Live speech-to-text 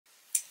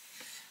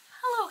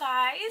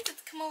guys,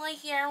 it's Camilla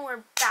here and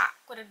we're back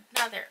with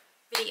another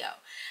video.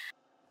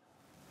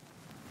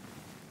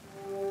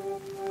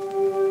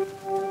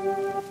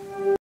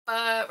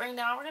 But right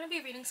now we're going to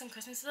be reading some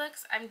Christmas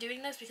books. I'm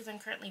doing this because I'm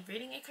currently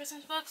reading a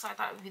Christmas book, so I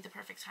thought it would be the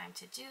perfect time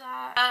to do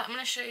that. I'm going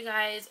to show you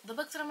guys the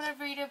books that I'm going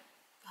to read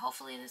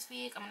hopefully this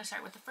week. I'm going to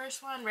start with the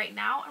first one. Right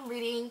now I'm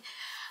reading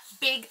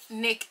Big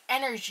Nick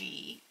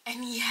Energy,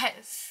 and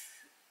yes,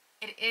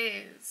 it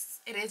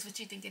is what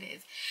you think it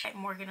is.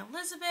 Morgan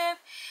Elizabeth.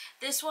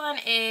 This one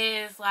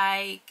is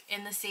like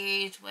in the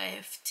stage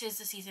with Tis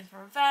the Season for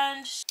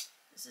Revenge.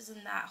 This is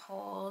in that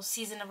whole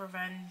Season of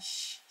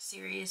Revenge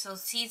series. So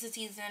Tis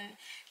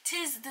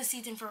the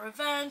Season for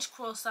Revenge,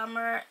 Cruel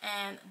Summer,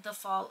 and The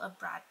Fall of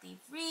Bradley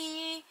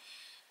Reed.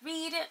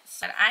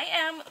 But I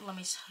am, let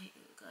me tell you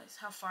guys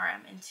how far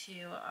I'm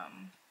into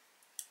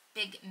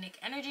Big Nick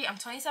Energy. I'm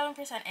 27%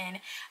 in.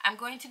 I'm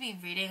going to be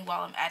reading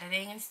while I'm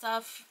editing and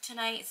stuff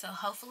tonight, so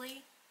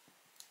hopefully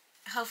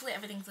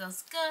everything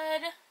goes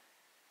good.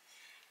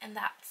 And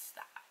that's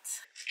that.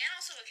 And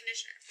also a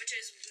conditioner, which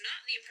is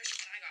not the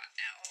impression that I got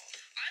at all.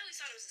 I always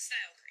thought it was a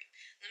style cream.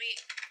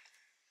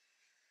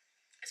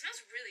 It smells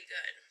really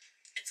good.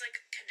 It's like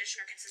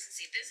conditioner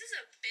consistency. This is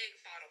a big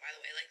bottle, by the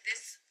way. Like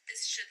this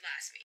should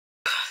last me.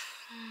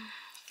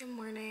 Good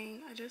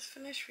morning. I just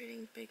finished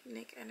reading Big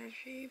Nick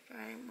Energy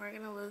by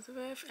Morgan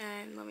Elizabeth,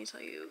 and let me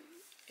tell you,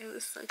 it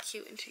was so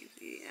cute and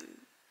cheesy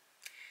and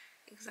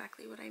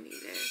exactly what I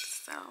needed.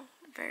 So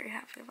I'm very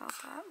happy about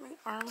that. My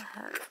arm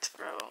hurts,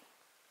 bro.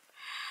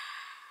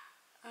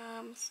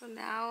 So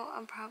now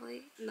I'm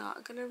probably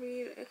not gonna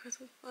read a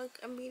Christmas book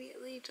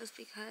immediately just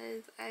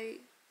because I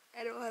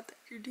don't have the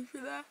energy for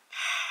that.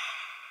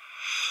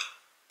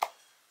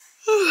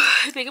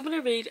 I think I'm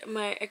gonna read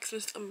my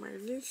Xmas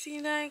Emergency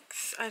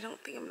next. I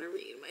don't think I'm gonna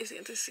read my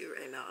Santa Suit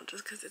right now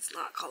just because it's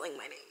not calling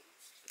my name.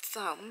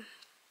 So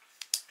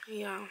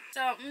yeah.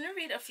 So I'm gonna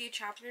read a few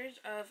chapters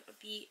of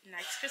the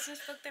next Christmas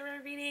book that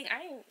we're reading.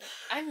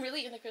 I'm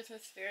really in the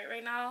Christmas spirit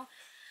right now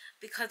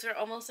because we're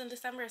almost in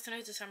December. As soon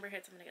as December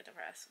hits, I'm gonna get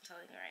depressed. I'm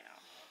telling you right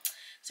now.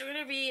 So we're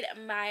gonna read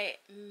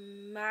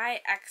my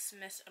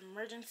Xmas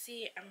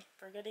Emergency. I'm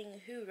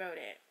forgetting who wrote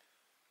it.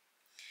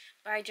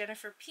 By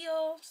Jennifer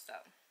Peel. So.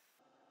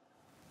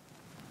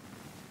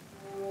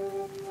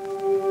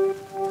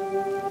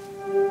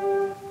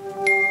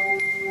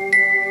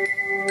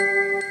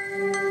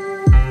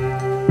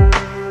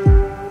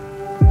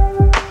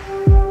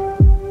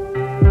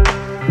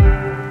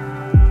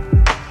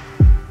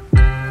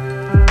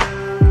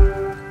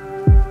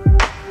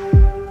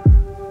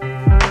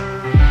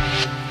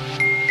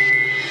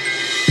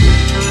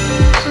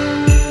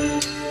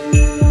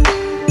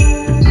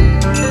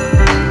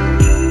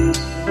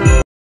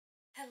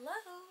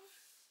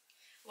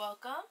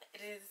 Welcome.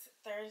 It is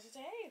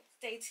Thursday. It's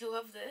day 2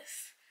 of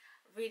this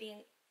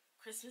reading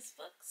Christmas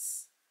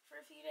books for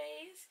a few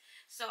days.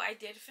 So I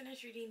did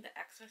finish reading the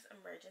Xmas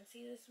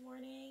Emergency this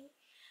morning.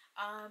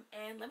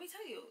 And let me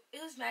tell you,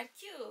 it was mad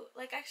cute.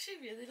 Like, I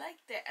actually really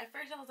liked it. At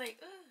first I was like,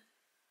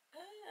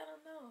 I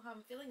don't know how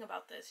I'm feeling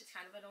about this. It's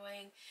kind of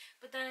annoying.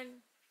 But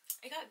then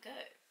it got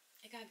good.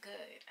 It got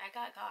good. I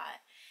got.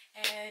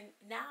 And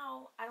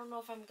now I don't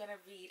know if I'm going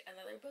to read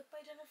another book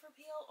by Jennifer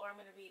Peel or I'm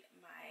going to read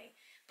my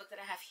book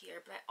that I have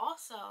here. But I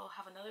also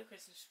have another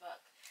Christmas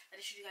book that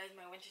I showed you guys in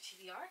my winter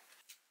TBR.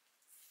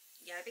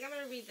 Yeah, I think I'm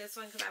going to read this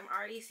one because I'm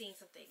already seeing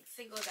something.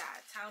 Single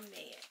dad, town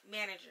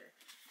manager.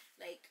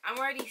 Like, I'm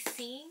already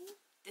seeing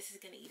this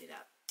is going to eat it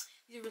up.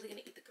 These are really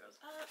going to eat the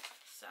girls up.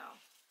 So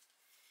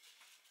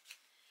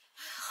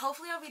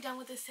hopefully I'll be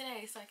done with this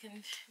today so I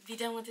can be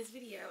done with this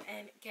video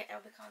and get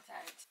out the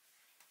content.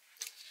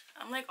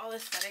 I'm like all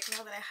aesthetic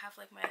now that I have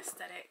like my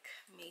aesthetic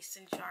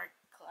mason jar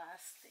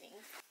glass thing.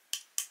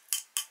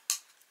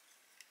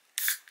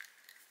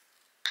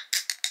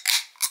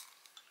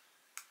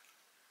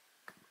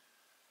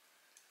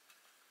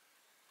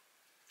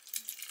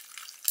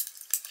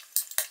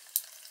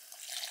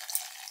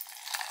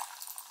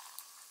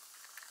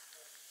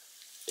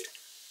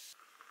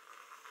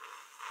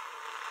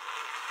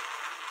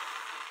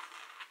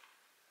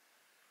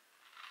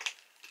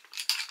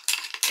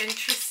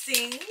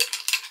 Interesting.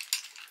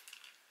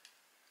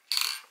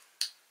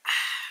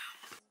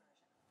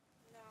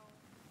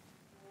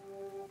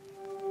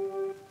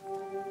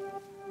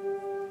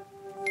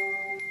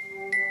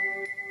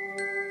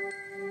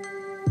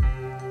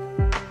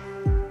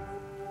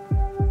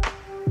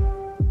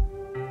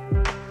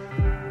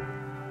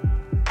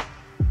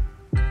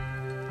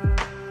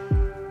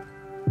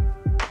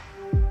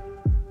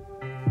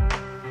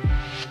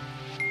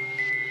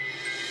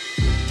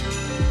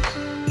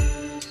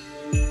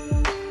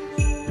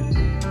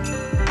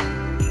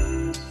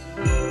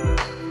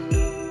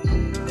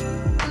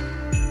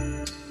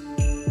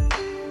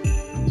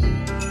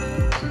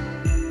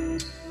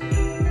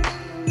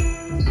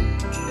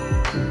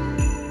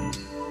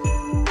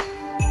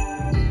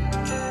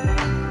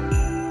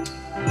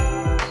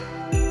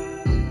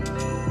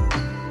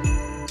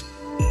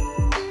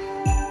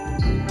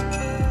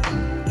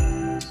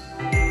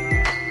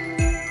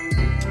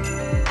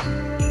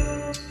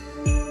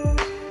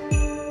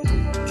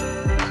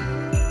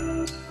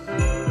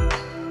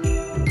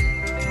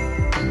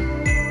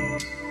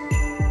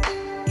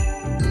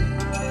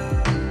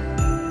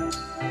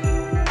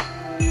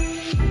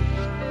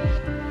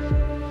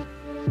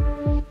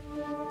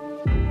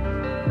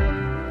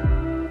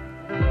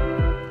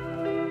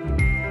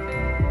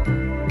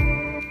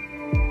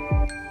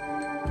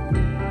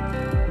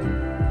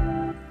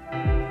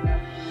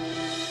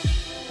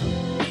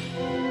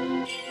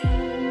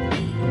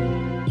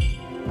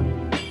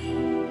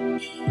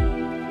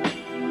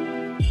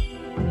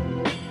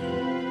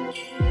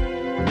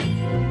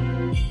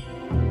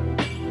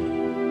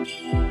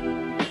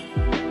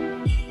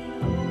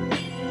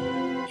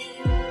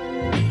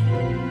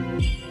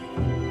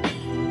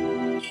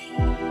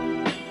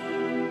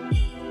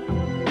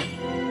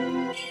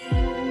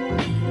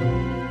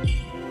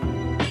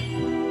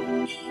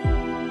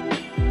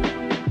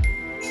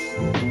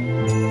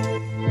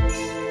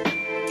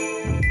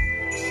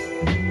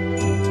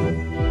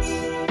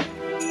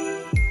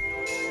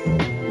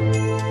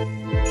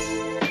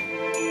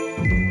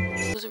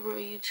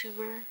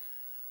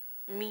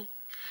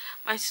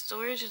 My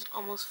storage is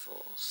almost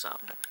full, so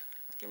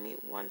give me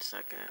 1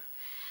 second.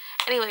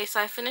 Anyway, so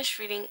I finished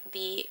reading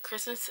The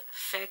Christmas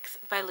Fix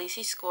by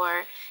Lacey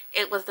Score.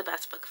 It was the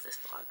best book of this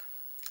vlog.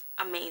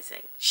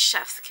 Amazing.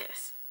 Chef's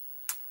kiss.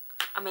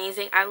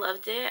 Amazing. I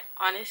loved it,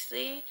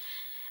 honestly.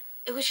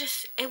 It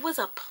was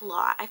a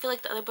plot. I feel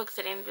like the other books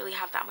didn't really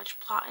have that much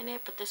plot in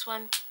it, but this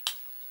one,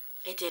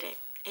 it did it.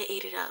 It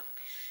ate it up.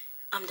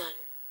 I'm done.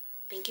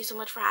 Thank you so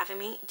much for having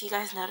me. Do you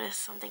guys notice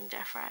something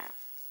different?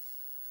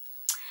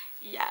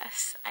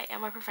 Yes, I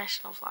am a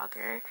professional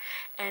vlogger,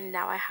 and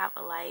now I have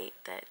a light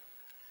that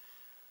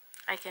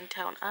I can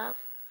tone up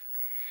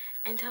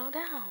and tone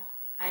down.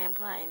 I am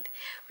blind.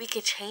 We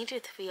could change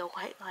it to be a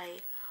white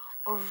light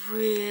or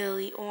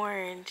really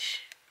orange.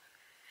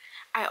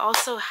 I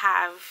also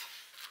have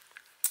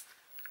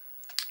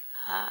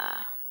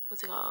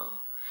what's it called?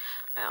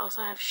 I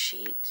also have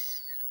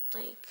sheets.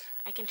 Like,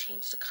 I can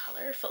change the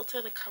color,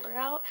 filter the color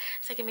out,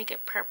 so I can make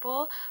it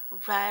purple,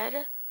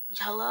 red,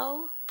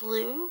 yellow,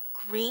 blue,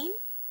 green.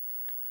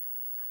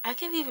 I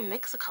can even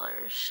mix the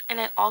colors.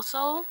 And I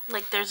also,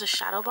 like, there's a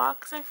shadow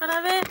box in front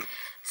of it,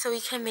 so we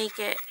can make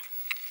it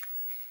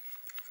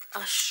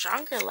a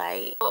stronger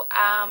light. So,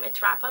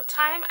 it's wrap up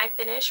time. I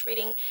finished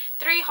reading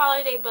 3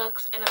 holiday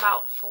books in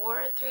about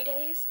 3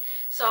 days.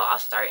 So I'll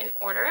start in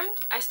order.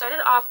 I started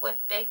off with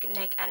Big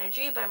Nick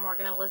Energy by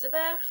Morgan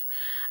Elizabeth.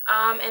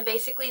 And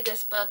basically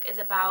this book is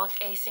about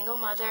a single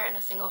mother and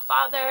a single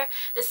father.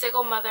 The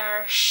single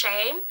mother,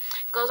 Shay,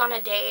 goes on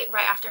a date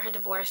right after her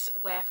divorce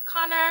with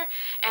Connor,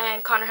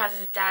 and Connor has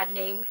his dad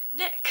named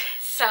Nick.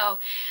 So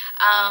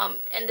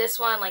in this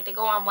one, like, they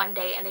go on one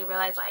date and they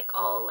realize, like,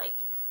 oh, like,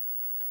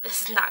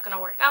 this is not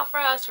gonna work out for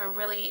us. We're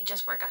really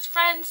just work as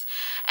friends.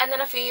 And then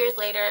a few years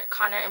later,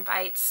 Connor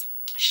invites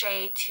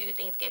Shay to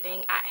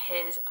Thanksgiving at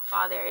his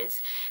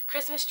father's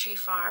Christmas tree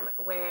farm,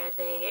 where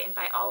they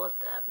invite all of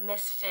the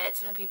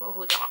misfits and the people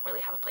who don't really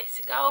have a place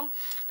to go,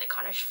 like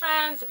Connor's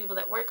friends, the people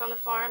that work on the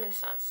farm, and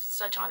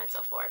such on and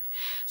so forth.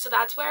 So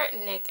that's where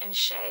Nick and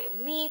Shay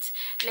meet.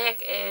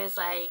 Nick is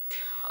like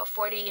a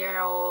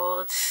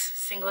 40-year-old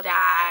single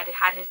dad,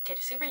 had his kid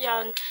super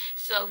young,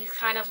 so he's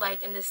kind of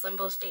like in this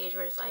limbo stage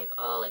where it's like,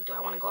 oh, like, do I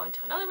want to go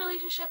into another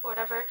relationship or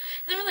whatever.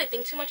 He doesn't really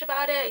think too much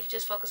about it. He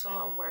just focuses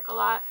on work a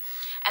lot.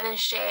 And then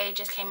Shay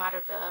just came out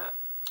of a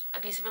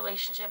abusive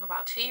relationship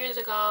about 2 years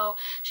ago.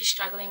 She's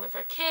struggling with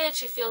her kids.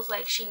 She feels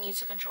like she needs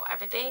to control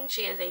everything.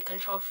 She is a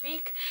control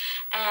freak.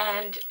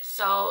 And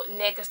so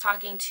Nick is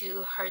talking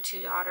to her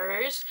 2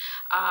 daughters,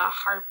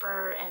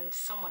 Harper and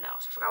someone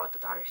else. I forgot what the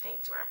daughters'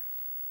 names were.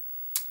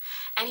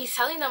 And he's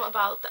telling them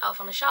about the elf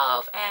on the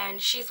shelf,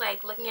 and she's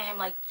like looking at him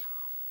like,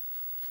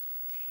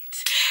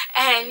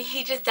 and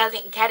he just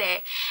doesn't get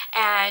it.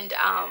 And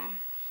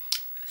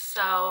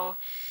so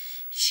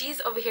she's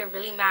over here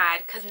really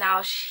mad because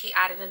now he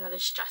added another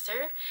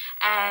stressor,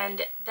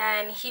 and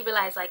then he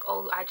realized, like,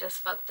 oh, I just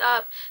fucked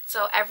up.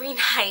 So every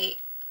night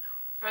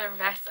for the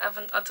rest of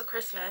until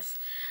Christmas,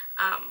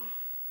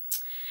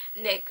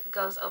 Nick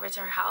goes over to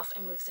her house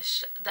and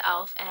moves the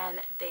elf, and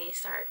they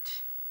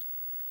start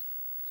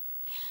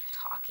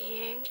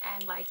talking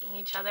and liking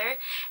each other.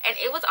 And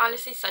it was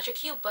honestly such a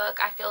cute book.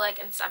 I feel like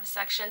in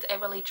subsections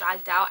it really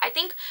dragged out. I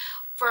think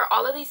for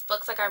all of these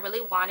books, like, I really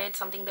wanted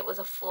something that was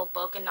a full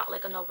book and not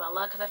like a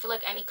novella, because I feel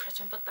like any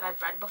Christmas book that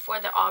I've read before,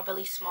 they're all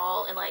really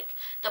small, and like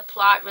the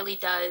plot really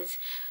does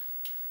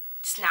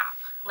snap.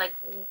 Like,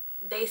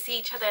 they see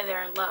each other,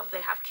 they're in love,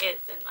 they have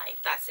kids, and like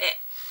that's it.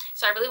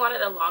 So I really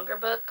wanted a longer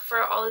book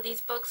for all of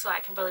these books, so I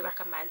can really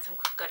recommend some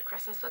good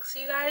Christmas books to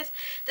you guys.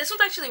 This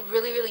one's actually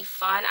really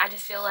fun. I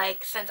just feel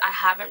like since I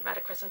haven't read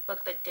a Christmas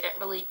book that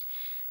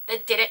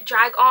didn't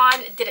drag on,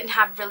 didn't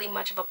have really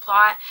much of a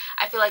plot,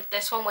 I feel like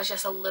this one was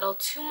just a little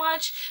too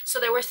much. So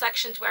there were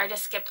sections where I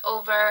just skipped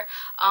over,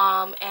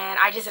 and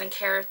I just didn't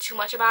care too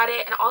much about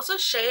it. And also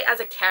Shay as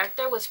a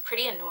character was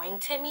pretty annoying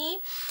to me.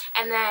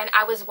 And then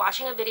I was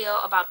watching a video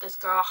about this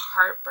girl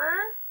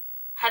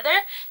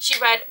Heather.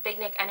 She read Big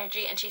Nick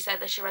Energy, and she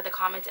said that she read the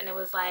comments, and it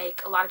was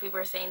like a lot of people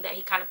were saying that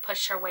he kind of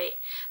pushed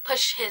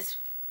his,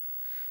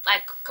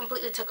 like,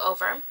 completely took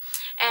over.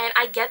 And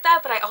I get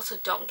that, but I also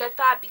don't get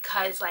that,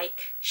 because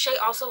like Shay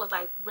also was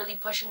like really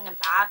pushing him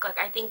back. Like,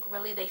 I think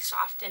really they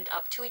softened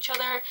up to each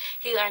other.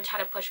 He learned how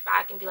to push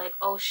back and be like,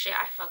 oh shit,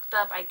 I fucked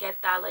up, I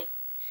get that, like,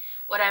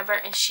 whatever.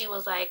 And she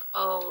was like,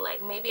 oh,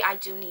 like, maybe I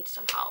do need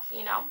some help,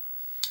 you know.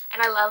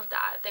 And I love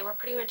that they were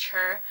pretty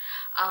mature.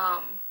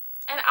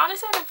 And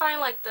honestly, I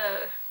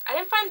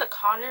didn't find the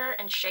Connor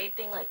and Shay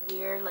thing like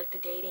weird, like the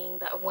dating,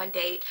 the one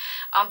date,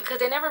 because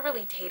they never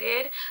really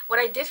dated. What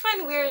I did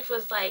find weird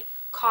was like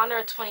Connor,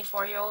 a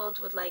 24-year-old,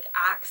 would like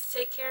ask to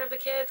take care of the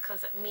kids,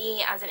 because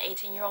me as an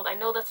 18-year-old, I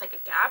know that's like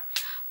a gap,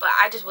 but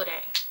I just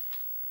wouldn't.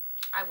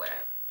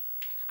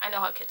 I know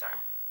how kids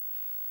are.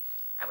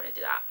 I wouldn't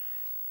do that.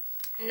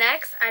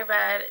 Next, I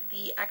read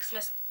The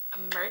Xmas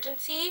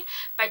Emergency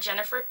by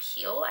Jennifer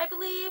Peel, I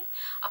believe.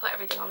 I'll put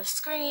everything on the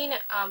screen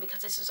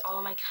because this was all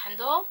on my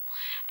Kindle.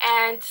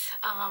 And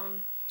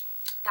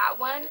that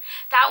one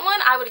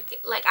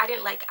I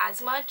didn't like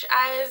as much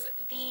as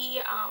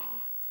the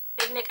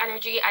Big Nick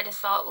Energy. I just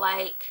felt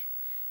like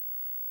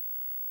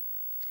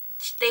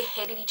they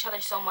hated each other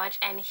so much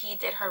and he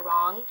did her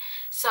wrong.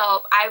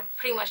 So I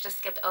pretty much just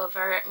skipped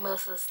over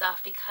most of the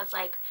stuff because,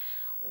 like,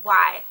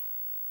 why?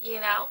 You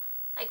know?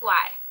 Like,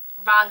 why?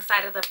 Wrong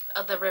side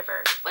of the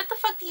river. What the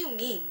fuck do you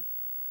mean?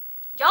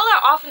 Y'all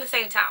are all from the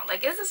same town.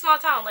 Like, it's a small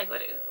town. Like,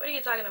 what are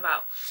you talking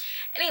about?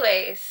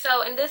 Anyways,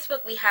 so in this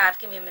book we have,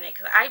 give me a minute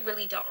because I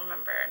really don't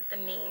remember the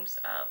names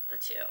of the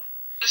two.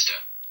 Callista.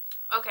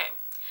 Okay,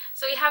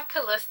 so we have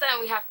Callista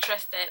and we have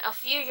Tristan a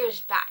few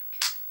years back.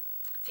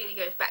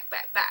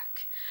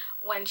 Back.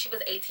 When she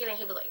was 18 and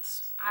he was like,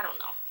 I don't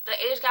know. The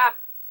age gap,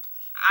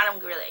 I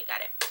don't really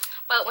get it.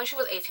 But when she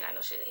was 18, I know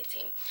she was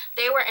 18,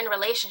 they were in a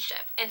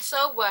relationship. And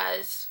so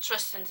was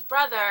Tristan's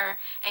brother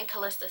and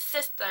Callista's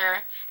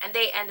sister. And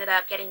they ended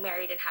up getting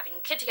married and having a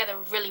kid together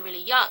really,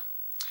 really young.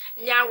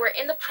 Now we're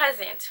in the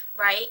present,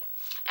 right?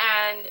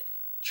 And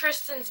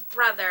Tristan's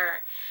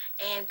brother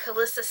and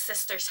Callista's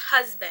sister's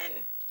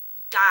husband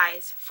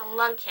dies from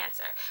lung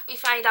cancer. We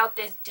find out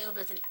this dude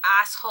was an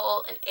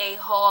asshole, an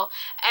a-hole,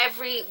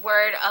 every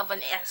word of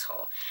an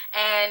asshole.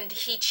 And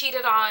he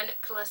cheated on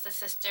Callista's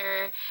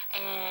sister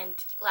and,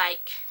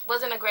 like,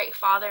 wasn't a great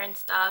father and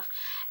stuff.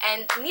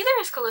 And neither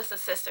is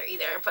Callista's sister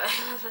either, but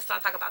let's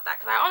not talk about that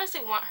because I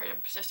honestly want her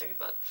sister's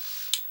book.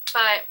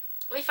 But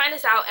we find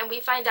this out and we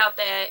find out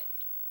that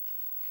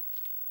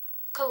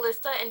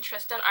Callista and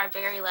Tristan are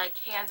very, like,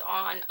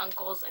 hands-on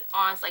uncles and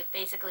aunts, like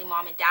basically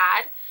mom and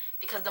dad,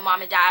 because the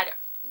mom and dad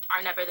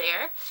are never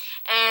there.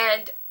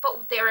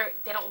 But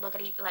they don't look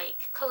at each,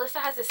 like, Callista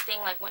has this thing,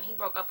 like, when he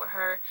broke up with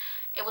her,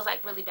 it was,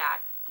 like, really bad.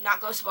 Not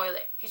gonna spoil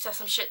it. He said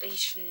some shit that he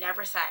should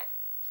never said.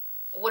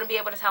 Wouldn't be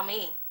able to tell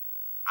me.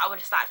 I would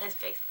have slapped his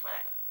face before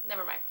that.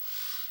 Never mind.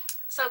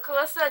 So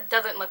Callista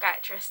doesn't look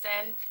at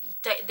Tristan.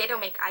 They don't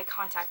make eye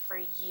contact for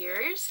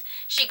years.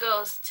 She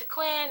goes to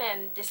Quinn,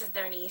 and this is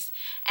their niece,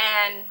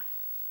 and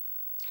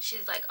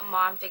she's like a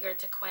mom figure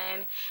to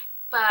Quinn.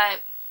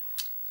 But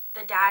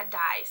the dad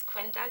dies.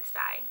 Quinn's dad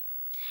dies.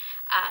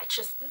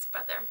 Tristan's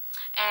brother.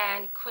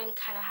 And Quinn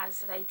kind of has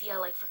this idea,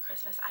 like, for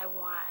Christmas I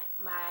want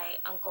my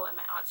uncle and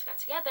my aunt to get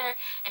together,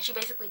 and she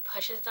basically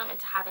pushes them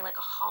into having, like,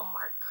 a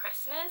Hallmark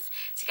Christmas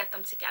to get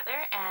them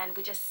together. And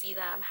we just see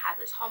them have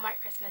this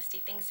Hallmark Christmas, do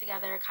things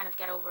together, kind of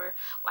get over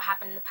what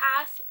happened in the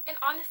past. And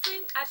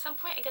honestly, at some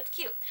point it gets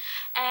cute,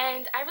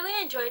 and I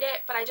really enjoyed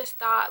it. But I just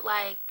thought,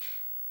 like,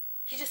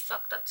 he just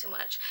fucked up too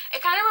much.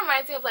 It kind of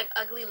reminds me of, like,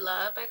 Ugly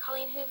Love by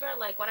Colleen Hoover.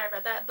 Like, when I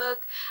read that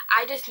book,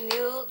 I just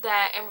knew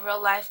that in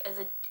real life,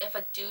 if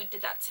a dude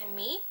did that to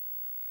me,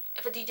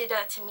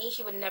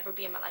 he would never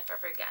be in my life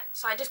ever again.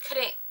 So I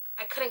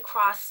couldn't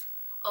cross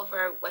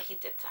over what he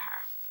did to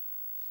her.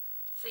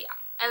 So yeah.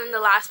 And then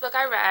the last book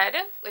I read,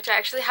 which I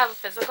actually have a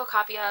physical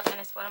copy of, and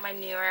it's one of my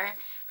newer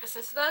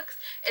Christmas books,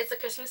 it's The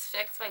Christmas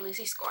Fix by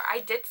Lucy Score. I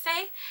did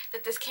say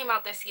that this came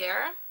out this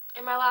year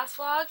in my last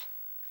vlog.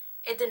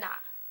 It did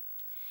not.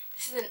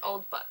 This is an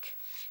old book.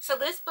 So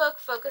this book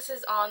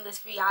focuses on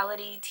this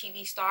reality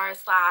TV star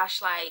slash,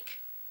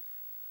 like,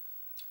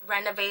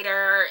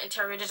 renovator,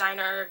 interior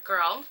designer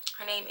girl.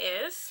 Her name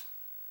is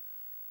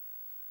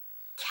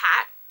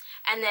Kat.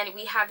 And then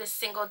we have this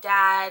single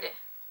dad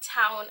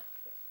town,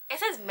 it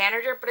says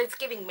manager, but it's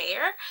giving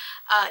mayor,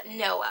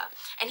 Noah.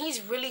 And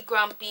he's really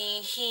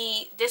grumpy.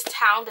 This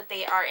town that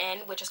they are in,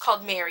 which is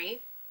called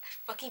Mary,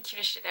 fucking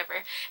cutest shit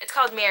ever, it's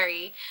called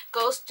Mary,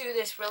 goes through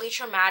this really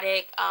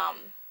traumatic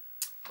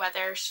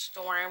weather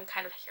storm,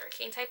 kind of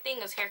hurricane type thing.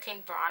 It was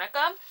Hurricane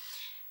Veronica,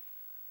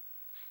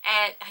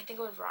 and I think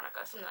it was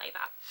Veronica, something like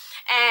that.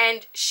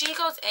 And she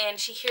goes in,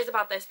 she hears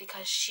about this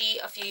because she,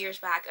 a few years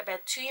back,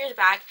 about 2 years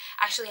back,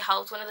 actually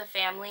helped one of the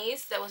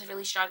families that was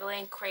really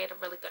struggling create a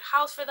really good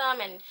house for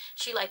them, and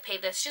she, like,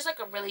 paid this. She's, like,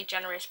 a really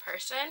generous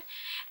person.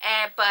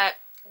 But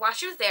while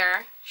she was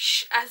there,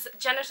 as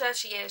generous as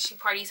she is, she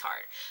parties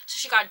hard. So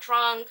she got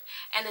drunk,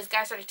 and this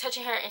guy started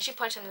touching her, and she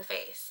punched him in the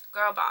face.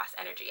 Girl boss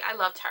energy. I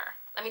loved her.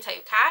 Let me tell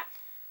you, Kat,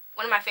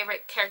 one of my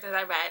favorite characters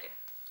I read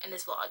in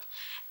this vlog.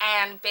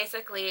 And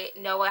basically,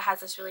 Noah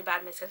has this really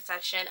bad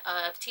misconception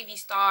of TV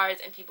stars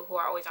and people who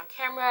are always on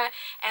camera,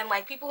 and,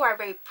 like, people who are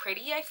very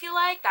pretty. I feel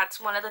like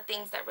that's one of the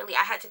things that really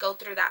I had to go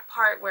through that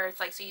part where it's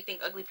like, so you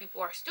think ugly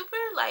people are stupid?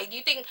 Like,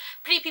 you think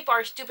pretty people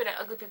are stupid and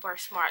ugly people are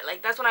smart?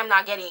 Like, that's what I'm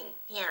not getting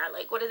here.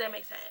 Like, what does that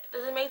make sense?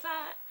 Does it make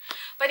sense?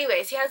 But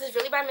anyways, he has this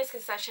really bad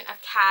misconception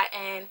of Kat,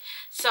 and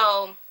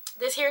so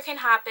this hurricane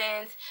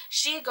happens.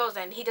 She goes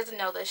in. He doesn't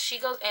know this. She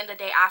goes in the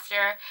day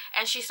after,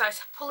 and she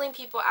starts pulling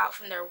people out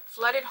from their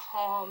flooded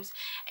homes.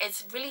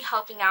 It's really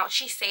helping out.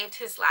 She saved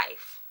his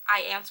life.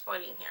 I am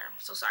spoiling here. I'm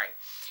so sorry.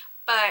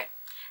 But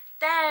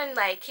then,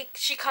 like,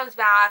 she comes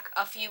back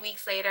a few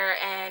weeks later,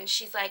 and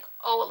she's like,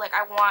 oh, like,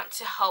 I want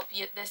to help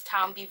this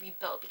town be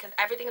rebuilt because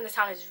everything in this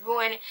town is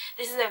ruined.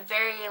 This is a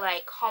very,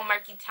 like,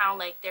 hallmarky town.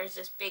 Like, there's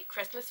this big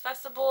Christmas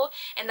festival,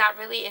 and that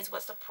really is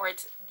what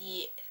supports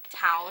the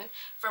town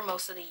for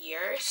most of the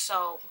year.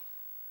 So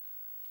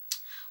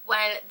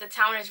when the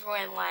town is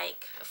ruined,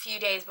 like, a few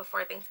days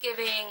before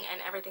Thanksgiving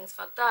and everything's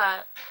fucked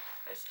up,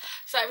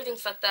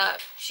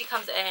 she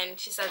comes in,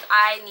 she says,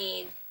 I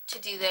need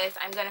to do this,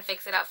 I'm gonna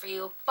fix it up for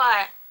you,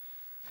 but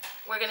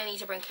we're gonna need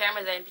to bring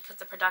cameras in because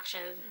the production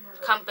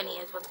company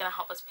is what's gonna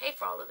help us pay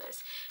for all of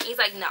this. And he's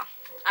like, no,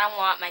 I don't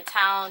want my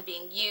town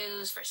being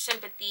used for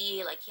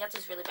sympathy. Like, he has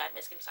this really bad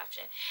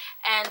misconception.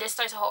 And this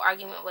starts a whole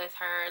argument with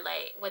her,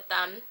 like, with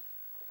them.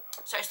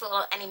 Starts a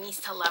little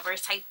enemies to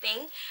lovers type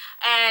thing.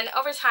 And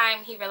over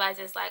time he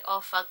realizes, like, oh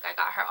fuck, I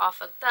got her all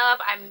fucked up.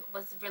 I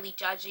was really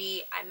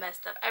judgy, I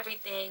messed up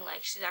everything.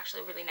 Like, she's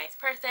actually a really nice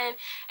person.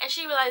 And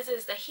she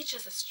realizes that he's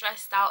just a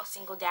stressed out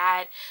single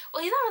dad.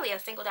 Well, he's not really a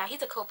single dad,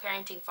 he's a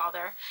co-parenting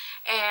father,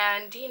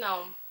 and you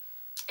know,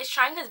 is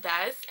trying his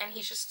best, and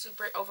he's just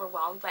super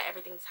overwhelmed by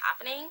everything that's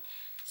happening.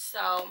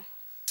 So,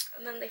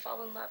 and then they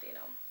fall in love, you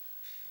know.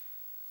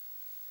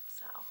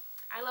 So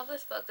I love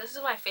this book. This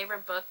is my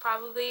favorite book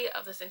probably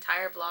of this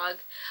entire vlog.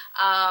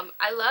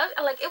 I love,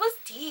 like, it was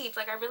deep.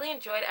 Like, I really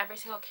enjoyed every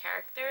single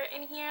character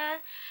in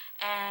here,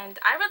 and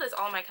I read this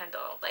all on my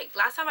Kindle. Like,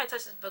 last time I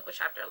touched this book was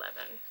chapter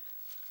 11,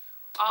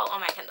 all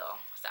on my Kindle.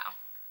 So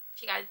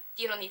if you guys,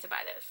 you don't need to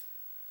buy this.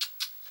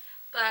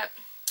 But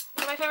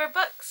one of my favorite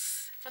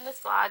books from this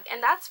vlog,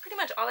 and that's pretty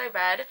much all I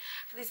read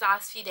for these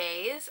last few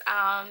days.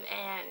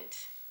 And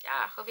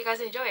yeah, hope you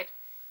guys enjoyed.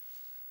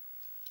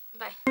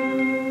 Bye.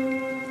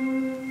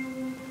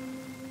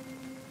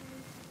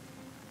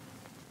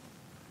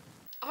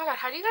 Oh my god,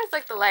 how do you guys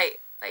like the light?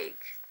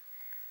 Like,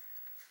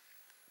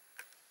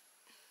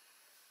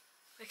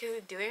 is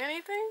it doing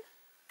anything?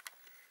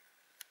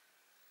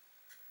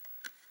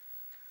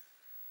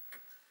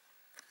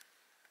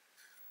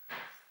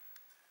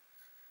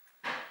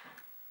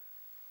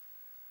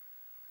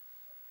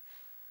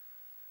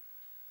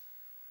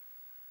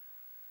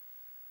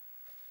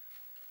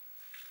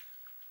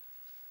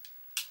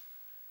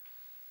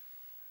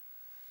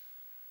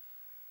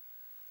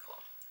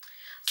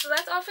 So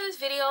that's all for this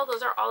video.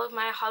 Those are all of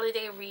my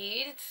holiday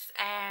reads,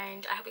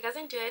 and I hope you guys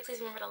enjoyed. Please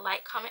remember to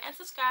like, comment, and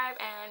subscribe,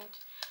 and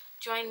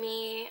join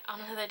me on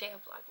another day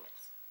of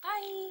vlogmas.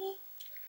 Bye!